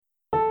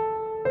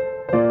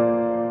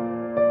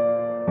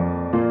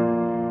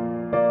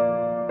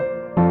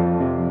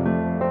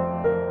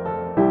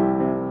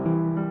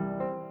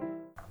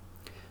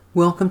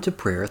Welcome to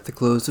prayer at the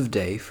close of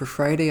day for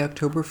Friday,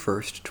 October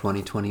 1st,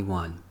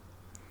 2021.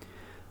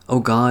 O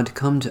God,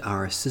 come to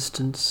our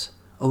assistance.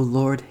 O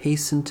Lord,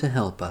 hasten to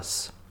help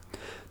us.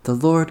 The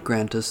Lord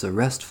grant us a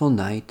restful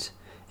night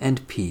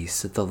and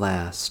peace at the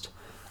last.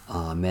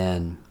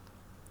 Amen.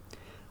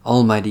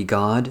 Almighty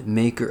God,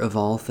 maker of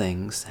all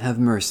things, have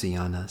mercy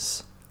on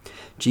us.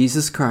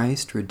 Jesus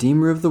Christ,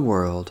 Redeemer of the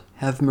world,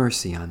 have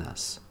mercy on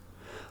us.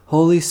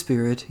 Holy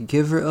Spirit,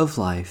 giver of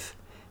life,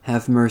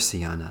 have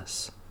mercy on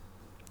us.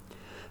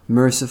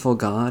 Merciful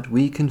God,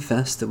 we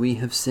confess that we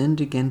have sinned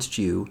against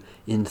you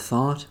in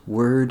thought,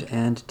 word,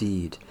 and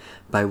deed,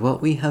 by what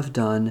we have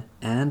done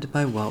and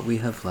by what we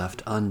have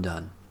left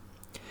undone.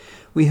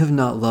 We have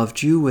not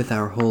loved you with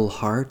our whole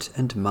heart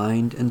and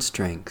mind and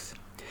strength.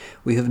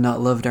 We have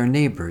not loved our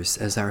neighbors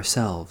as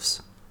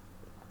ourselves.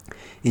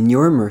 In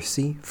your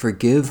mercy,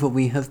 forgive what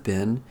we have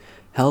been,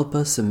 help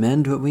us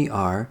amend what we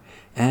are,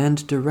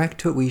 and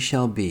direct what we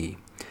shall be,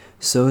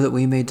 so that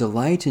we may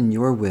delight in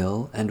your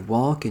will and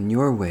walk in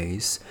your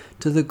ways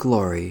to the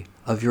glory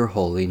of your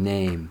holy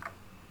name.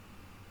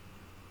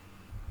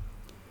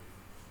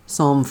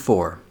 Psalm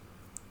 4.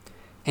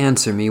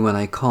 Answer me when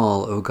I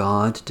call, O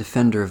God,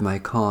 defender of my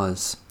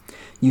cause.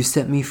 You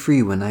set me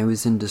free when I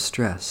was in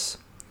distress.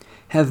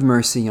 Have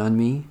mercy on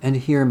me and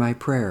hear my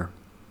prayer.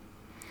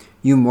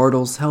 You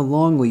mortals, how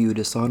long will you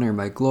dishonor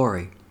my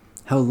glory?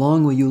 How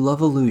long will you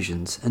love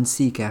illusions and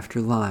seek after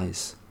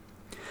lies?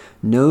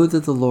 Know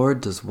that the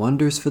Lord does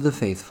wonders for the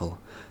faithful.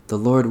 The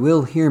Lord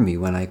will hear me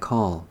when I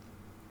call.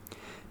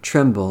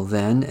 Tremble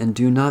then and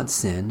do not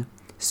sin.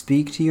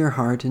 Speak to your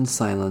heart in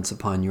silence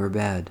upon your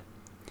bed.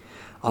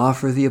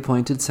 Offer the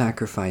appointed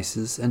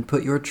sacrifices and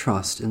put your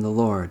trust in the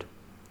Lord.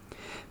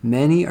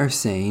 Many are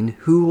saying,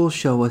 who will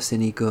show us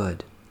any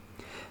good?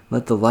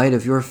 Let the light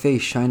of your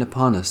face shine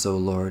upon us, O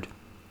Lord.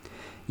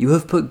 You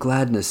have put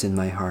gladness in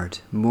my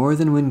heart, more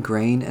than when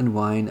grain and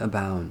wine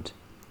abound.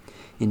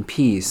 In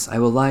peace I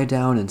will lie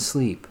down and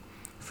sleep,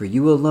 for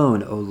you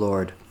alone, O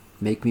Lord,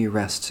 make me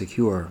rest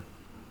secure.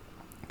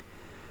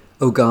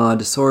 O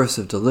God, source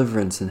of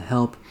deliverance and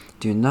help,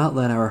 do not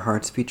let our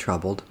hearts be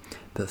troubled,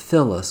 but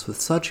fill us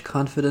with such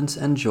confidence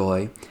and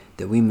joy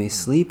that we may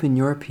sleep in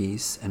your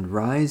peace and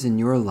rise in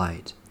your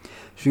light,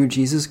 through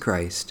Jesus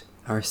Christ,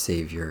 our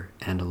Savior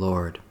and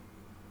Lord.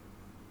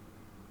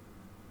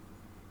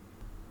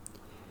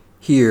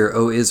 Hear,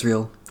 O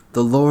Israel,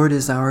 the Lord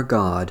is our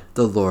God,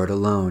 the Lord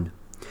alone.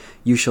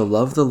 You shall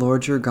love the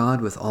Lord your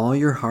God with all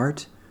your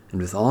heart, and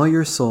with all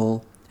your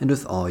soul, and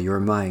with all your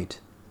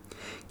might.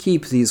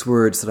 Keep these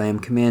words that I am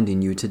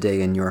commanding you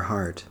today in your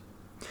heart.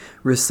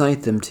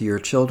 Recite them to your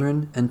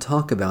children, and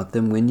talk about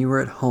them when you are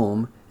at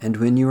home and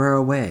when you are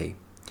away,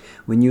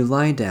 when you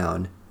lie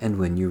down and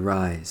when you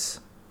rise.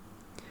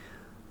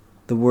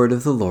 The word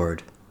of the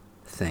Lord.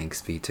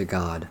 Thanks be to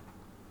God.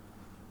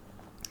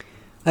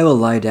 I will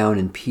lie down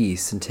in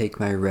peace and take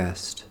my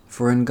rest,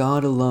 for in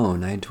God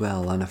alone I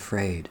dwell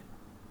unafraid.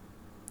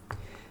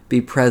 Be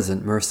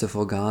present,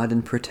 merciful God,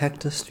 and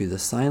protect us through the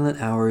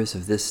silent hours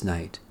of this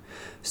night,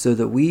 so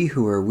that we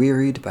who are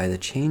wearied by the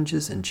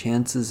changes and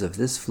chances of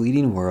this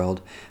fleeting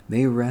world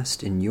may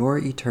rest in your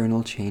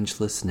eternal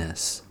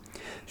changelessness.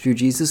 Through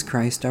Jesus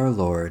Christ our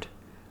Lord.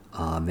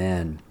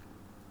 Amen.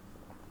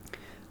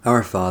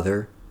 Our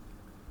Father,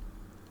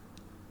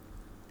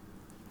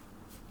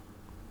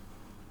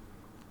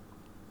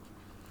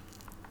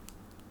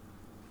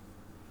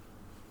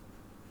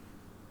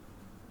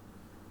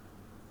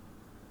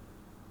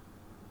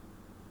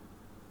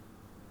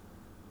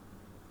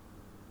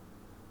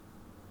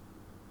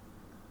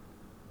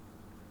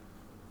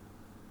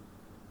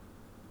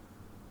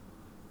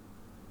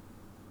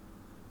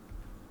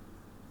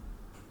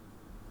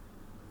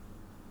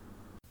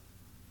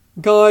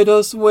 guide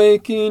us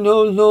waking,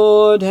 O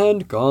Lord,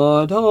 and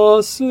guard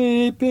us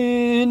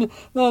sleeping,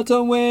 that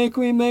awake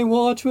we may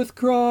watch with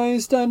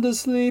Christ, and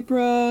asleep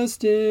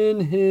rest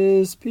in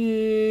his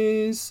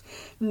peace.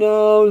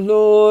 Now,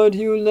 Lord,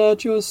 you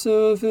let your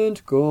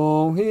servant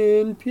go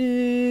in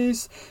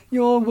peace.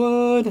 Your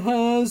word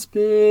has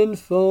been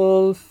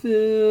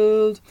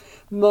fulfilled.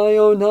 My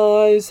own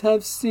eyes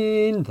have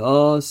seen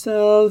the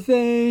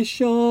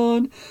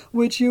salvation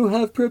which you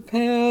have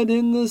prepared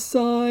in the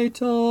sight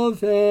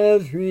of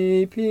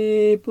every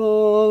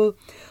people,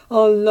 a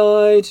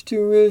light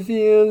to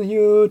reveal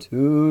you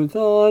to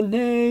the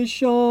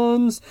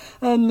nations,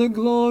 and the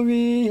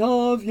glory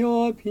of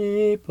your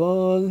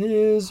people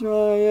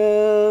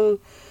Israel.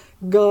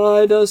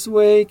 Guide us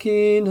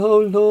waking, O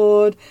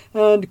Lord,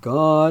 and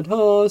guard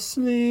us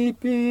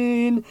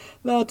sleeping,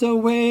 that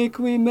awake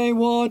we may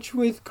watch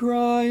with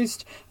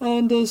Christ,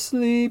 and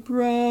asleep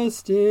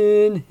rest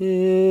in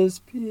his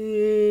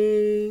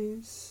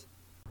peace.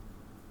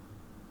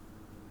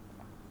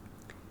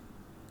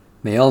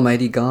 may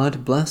Almighty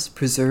God bless,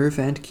 preserve,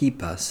 and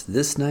keep us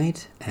this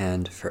night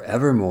and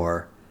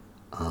forevermore.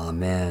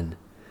 Amen.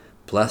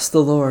 Bless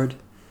the Lord.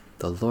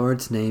 The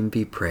Lord's name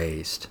be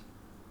praised.